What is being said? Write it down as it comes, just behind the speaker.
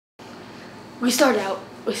We start out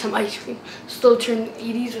with some ice cream. Slow turn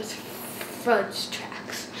 80s with fudge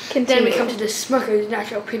tracks. Then we come to the Smucker's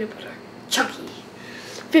natural peanut butter. Chunky.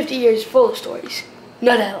 50 years full of stories.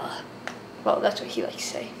 Nutella. Well, that's what he likes to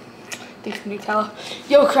say. Thanks for Nutella.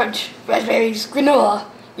 Yo Crunch. Raspberries. Granola.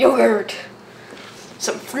 Yogurt.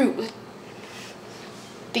 Some fruit with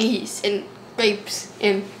these and grapes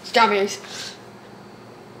and strawberries.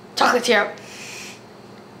 Chocolate syrup.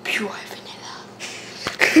 Pure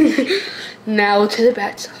vanilla. Now to the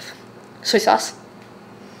bad stuff. Soy sauce.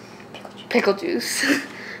 Pickle juice.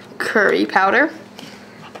 Curry powder.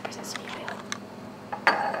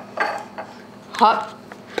 Hot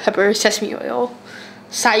pepper sesame oil.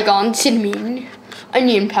 Saigon cinnamon.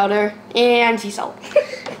 Onion powder. And sea salt.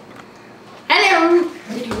 Hello!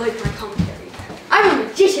 Did you like my commentary? I'm a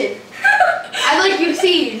magician. I'd like you to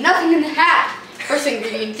see nothing in the hat. First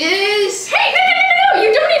ingredient is... Hey, no!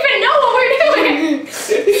 You don't even know what we're doing!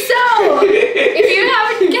 So, if you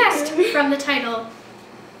haven't guessed from the title,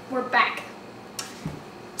 we're back.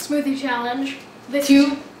 Smoothie challenge. This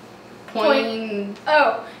point.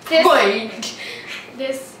 Oh, this. Point.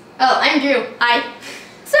 This. Oh, I'm Drew. Hi.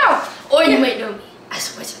 So. Or you might know me as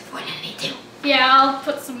TheWizard4982. Yeah, I'll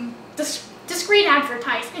put some discreet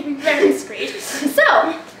advertising. Very discreet.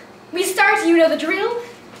 So, we start, you know the drill.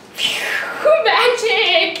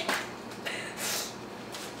 Magic!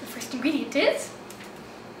 The first ingredient is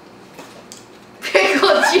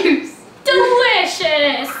pickle juice.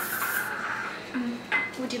 Delicious!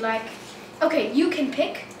 Would you like? Okay, you can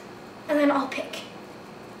pick, and then I'll pick.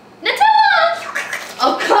 Nutella!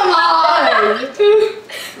 Oh, come on!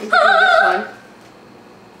 This one.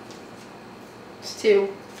 It's two.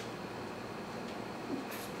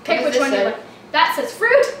 Pick which one you want. That says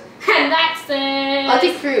fruit, and that says... I'll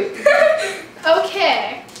take fruit.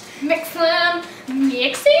 Okay. Mix them.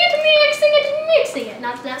 Mixing it.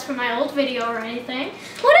 Not that that's from my old video or anything.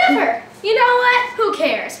 Whatever. You know what? Who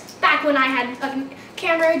cares? Back when I had a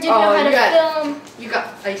camera, didn't know how to film. You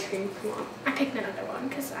got ice cream. Come on. I picked another one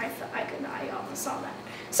because I thought I almost saw that.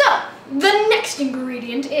 So, the next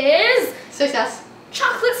ingredient is... Soy sauce.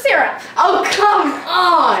 Chocolate syrup. Oh, come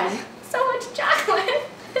on. So much chocolate.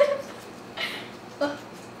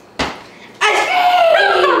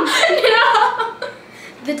 No!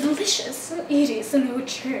 The delicious Edie's no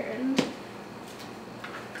churn.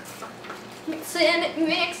 Mixing,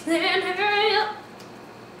 hurry up.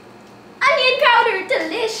 Onion powder,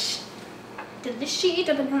 delish. Delishy,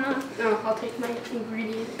 da da da. No, I'll take my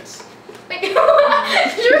ingredients. Wait, Drew!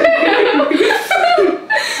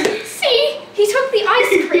 See, he took the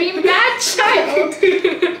ice cream, bad child.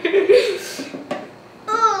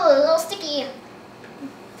 Oh, a little sticky.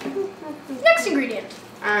 Next ingredient.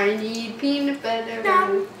 I need peanut butter.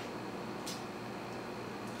 No.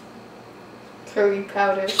 Curry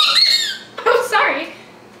powder. Oh, sorry.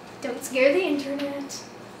 Don't scare the internet.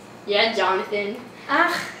 Yeah, Jonathan.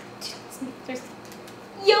 There's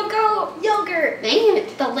yogurt. Dang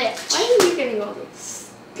it. The lift. Why are you getting all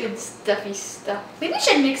this good stuffy stuff? Maybe we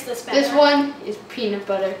should mix this better. This one is peanut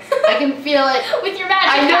butter. I can feel it. With your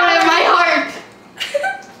magic I know power. it in my heart.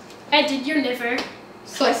 I did your liver.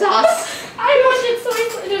 Soy sauce. I wanted soy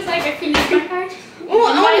sauce. It was like I feel it in my heart. Oh,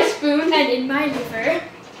 I want a spoon. And in my liver.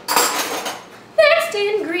 Next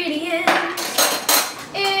ingredient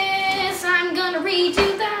is I'm gonna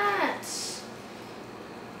redo that.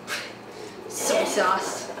 Soy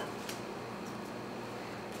sauce.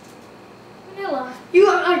 Vanilla. You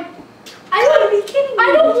are. I don't be kidding me.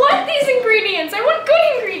 I don't want these ingredients. I want good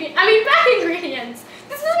ingredients. I mean bad ingredients.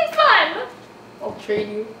 This isn't fun. I'll trade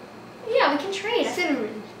you. Yeah, we can trade.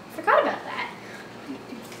 Cinnamon. I forgot about that.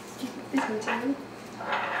 This one's cinnamon.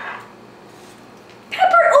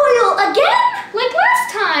 Pepper oil again? Like last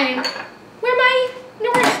time. Where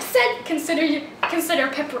it said consider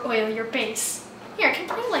pepper oil your base. Here, can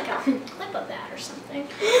I play like a clip of that or something?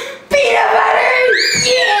 Peanut butter!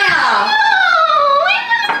 Yeah! Oh, I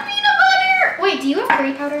want peanut butter! Wait, do you have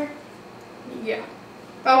curry powder? Yeah.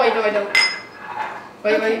 Oh wait, no I don't.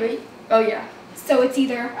 Wait. Oh yeah. So it's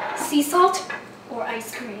either sea salt or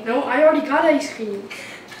ice cream. No, I already got ice cream.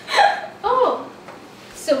 Oh.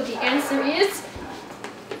 So the answer is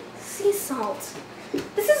sea salt.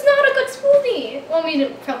 This is not a good smoothie. Well, I mean,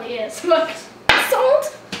 it probably is, but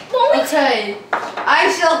salt? Only Okay.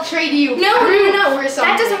 I shall trade you No. for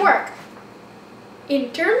something. That doesn't work.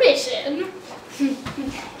 Intermission.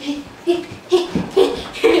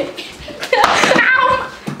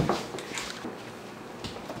 Ow!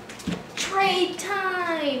 Trade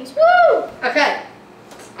times. Woo! Okay.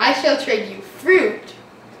 I shall trade you fruit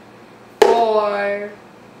for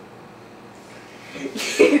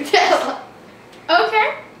Nutella.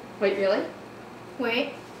 Okay. Wait, really?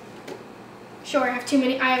 Wait. Sure, I have too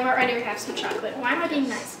many. I already have some chocolate. Why am I being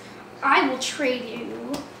nice? I will trade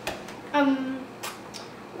you.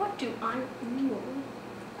 What do I know?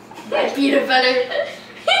 My peanut butter.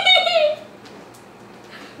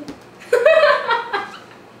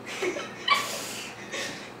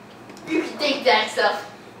 You can take that stuff.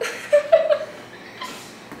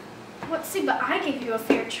 Let's see, but I gave you a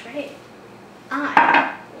fair trade.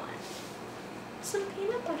 I want some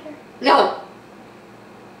peanut butter. No.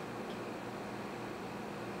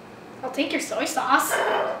 I'll take your soy sauce.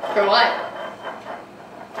 For what?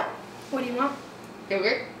 What do you want?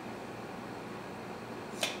 Yogurt?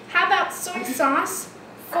 How about soy sauce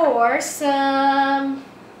for some...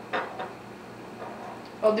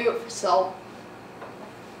 I'll do it for salt.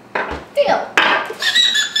 Deal.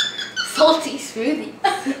 Salty smoothie.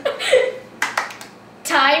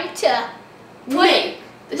 Time to Wait.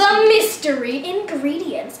 the mystery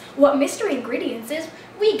ingredients. What mystery ingredients is,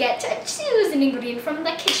 we get to choose an ingredient from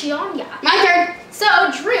the kitchen. My turn.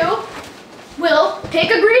 So Drew will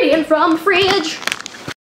pick ingredient from fridge.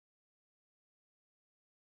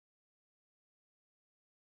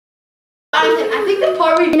 I think the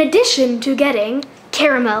part we... In addition to getting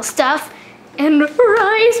caramel stuff and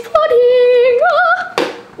rice pudding,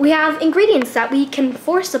 we have ingredients that we can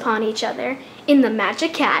force upon each other in the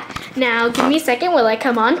magic hat. Now, give me a second while I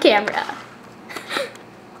come on camera.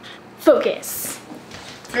 Focus.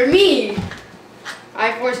 For me,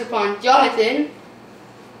 I force upon Jonathan.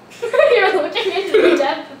 You're looking into the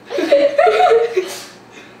depth.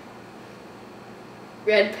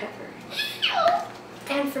 Red pepper.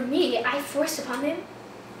 And for me, I force upon him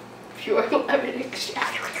Pure lemon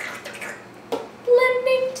extract.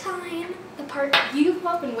 blending time. The part you've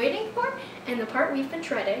all been waiting for and the part we've been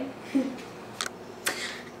dreading.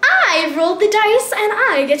 I rolled the dice and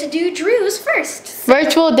I get to do Drew's first.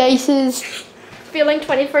 Virtual dices. Feeling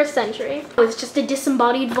 21st century. It's just a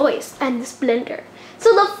disembodied voice and this blender.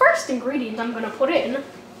 So the first ingredient I'm gonna put in,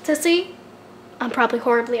 to see, I'm probably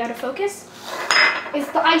horribly out of focus, is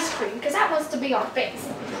the ice cream, because that was to be our base.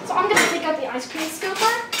 So I'm gonna take out the ice cream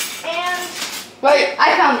scooper and... Wait,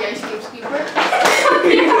 I found the ice cream scooper.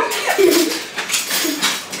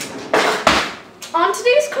 On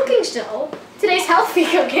today's cooking show, today's healthy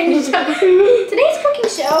cooking show, today's cooking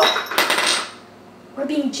show, we're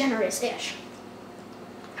being generous-ish.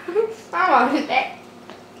 I want it.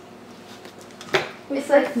 It's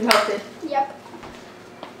like melted. Yep.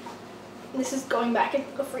 This is going back into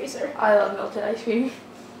the freezer. I love melted ice cream.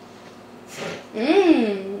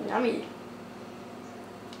 Mmm, yummy.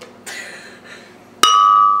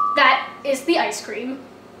 That is the ice cream.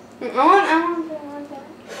 I want that.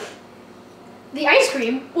 The ice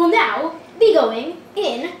cream will now be going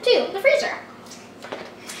into the freezer.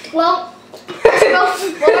 Well,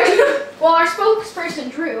 while our spokesperson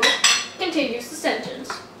Drew continues the sentence.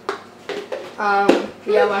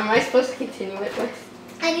 Yeah, what am I supposed to continue it with?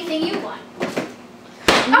 Anything you want.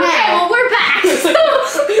 No. Okay, well we're back.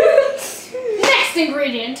 Next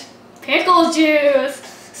ingredient, pickle juice.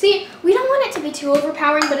 See, we don't want it to be too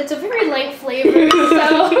overpowering, but it's a very light flavor,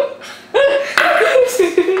 so.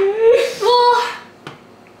 Well,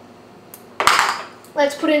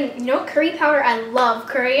 let's put in, you know, curry powder. I love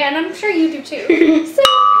curry, and I'm sure you do too. So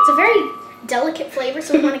it's a very delicate flavor,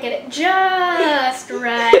 so we want to get it just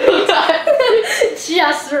right.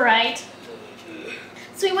 Just right.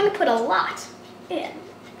 So we want to put a lot in.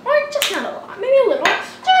 Or just not a lot, maybe a little.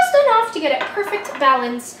 Just enough to get a perfect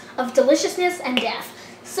balance of deliciousness and death.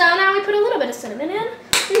 So now we put a little bit of cinnamon in.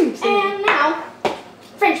 Cinnamon. And now,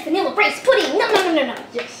 French vanilla rice pudding. No, no, no, no, no.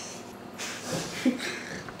 Yes.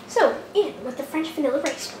 So, in with the French vanilla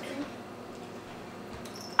rice pudding.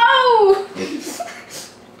 Oh!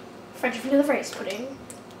 French vanilla rice pudding.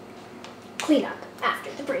 Clean up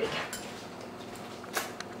after the break.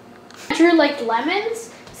 Drew liked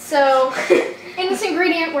lemons, so in this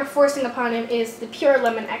ingredient we're forcing upon him is the pure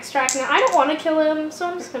lemon extract. Now I don't want to kill him, so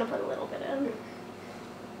I'm just gonna put a little bit in.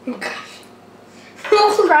 Oh gosh.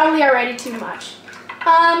 It's probably already too much.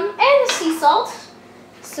 And the sea salt.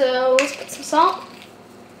 So let's put some salt.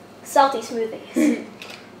 Salty smoothies.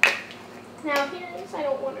 Now here's, I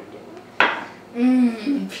don't want to do.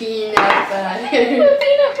 Mmm, peanut butter. Peanut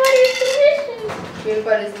butter is delicious. Peanut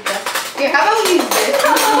butter is the best. Here, how about we use this?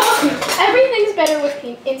 Everything's better with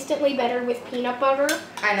instantly better with peanut butter.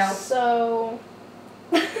 I know. So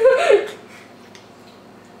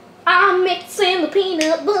I'm mixing the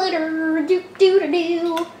peanut butter. Do do do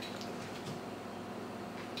do.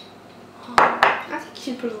 I think you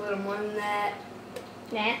should put a little more than that.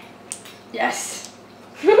 Nah. Yes.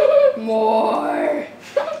 More.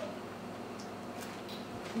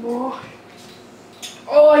 More.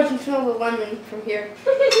 Oh, I can smell the lemon from here.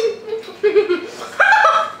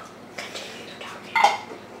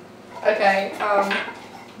 Okay,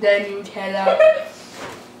 then Nutella.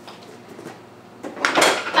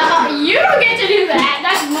 You don't get to do that.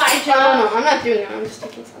 That's my job. No, I'm not doing it. I'm just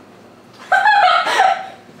taking some.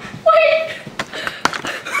 Wait.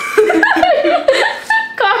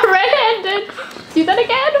 Got red-handed. Do that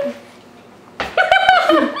again.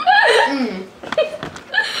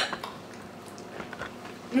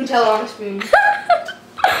 Nutella on a spoon.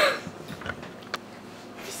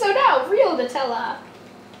 So now, real Nutella.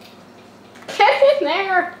 Get in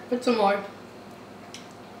there. Put some more.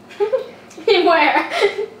 In where?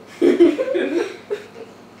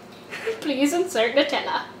 Please insert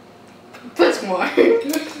Nutella. Put some more.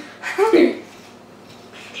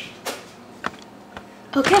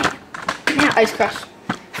 Okay. Now, Ice Crush.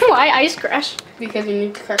 why Ice Crush? Because we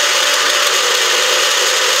need to crush.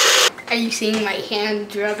 Are you seeing my hand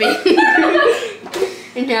drubbing?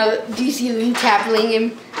 And now, do you see them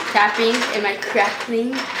tapping? Am I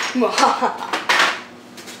crackling?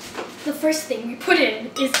 The first thing we put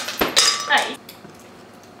in is ice.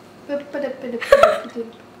 That's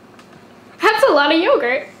a lot of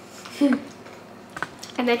yogurt.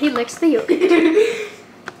 And then he licks the yogurt.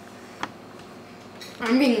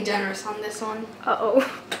 I'm being generous on this one. Uh-oh.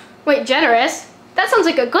 Wait, generous? That sounds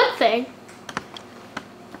like a good thing.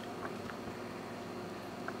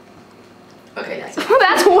 Okay, that's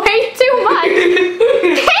That's way too much.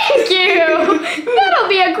 Thank you. That'll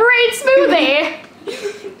be a great smoothie.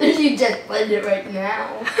 If you just blend it right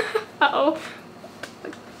now. Uh-oh.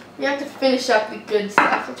 You have to finish up the good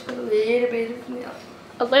stuff. Let's put a little bit of milk.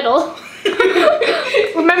 A little.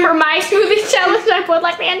 Remember my smoothie challenge? I put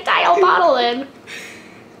like the entire bottle in.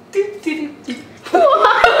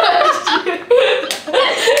 What?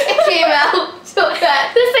 It came out so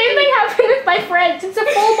fast. The same thing happened with my friends. It's a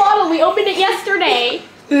full bottle. We opened it yesterday.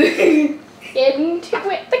 Into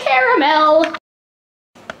it the caramel.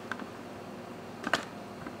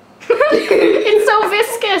 It's so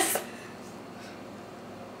viscous.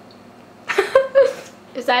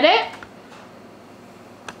 Is that it?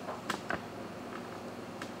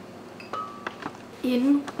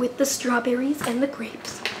 In with the strawberries and the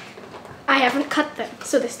grapes. I haven't cut them,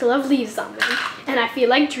 so they still have leaves on them. And I feel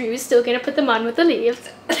like Drew's still gonna put them on with the leaves.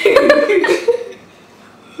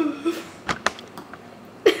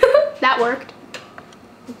 That worked.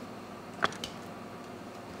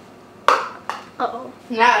 Uh-oh.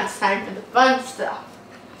 Now it's time for the fun stuff.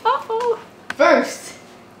 Uh-oh. First,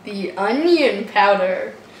 the onion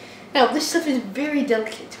powder. Now this stuff is very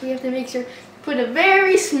delicate. We have to make sure to put a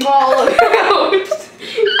very small amount.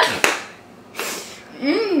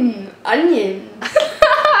 Onions.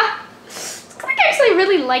 I actually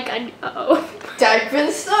really like onion. Uh-oh. Time for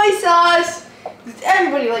the soy sauce.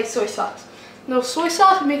 Everybody likes soy sauce. No, soy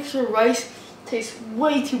sauce makes your rice taste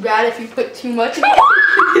way too bad if you put too much in it.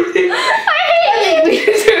 I hate We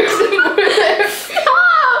deserve some more there.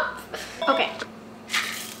 Stop! Okay.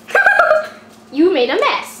 You made a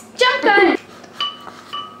mess. Jump gun.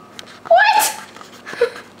 What?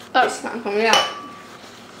 Oh, it's not coming out.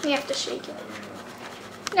 You have to shake it.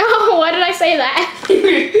 No, why did I say that?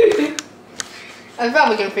 I'm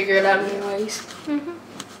probably gonna figure it out anyways.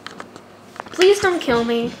 Please don't kill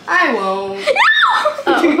me. I won't.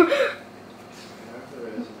 Oh.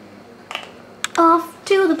 Off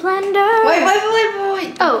to the blender.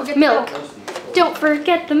 Wait. Oh, milk. Don't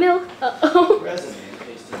forget the milk. Uh-oh. Resume and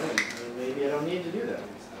paste it in. I mean, maybe I don't need to do that.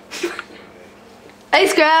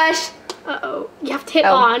 Ice Crush. Uh-oh. You have to hit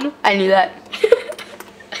on. I knew that.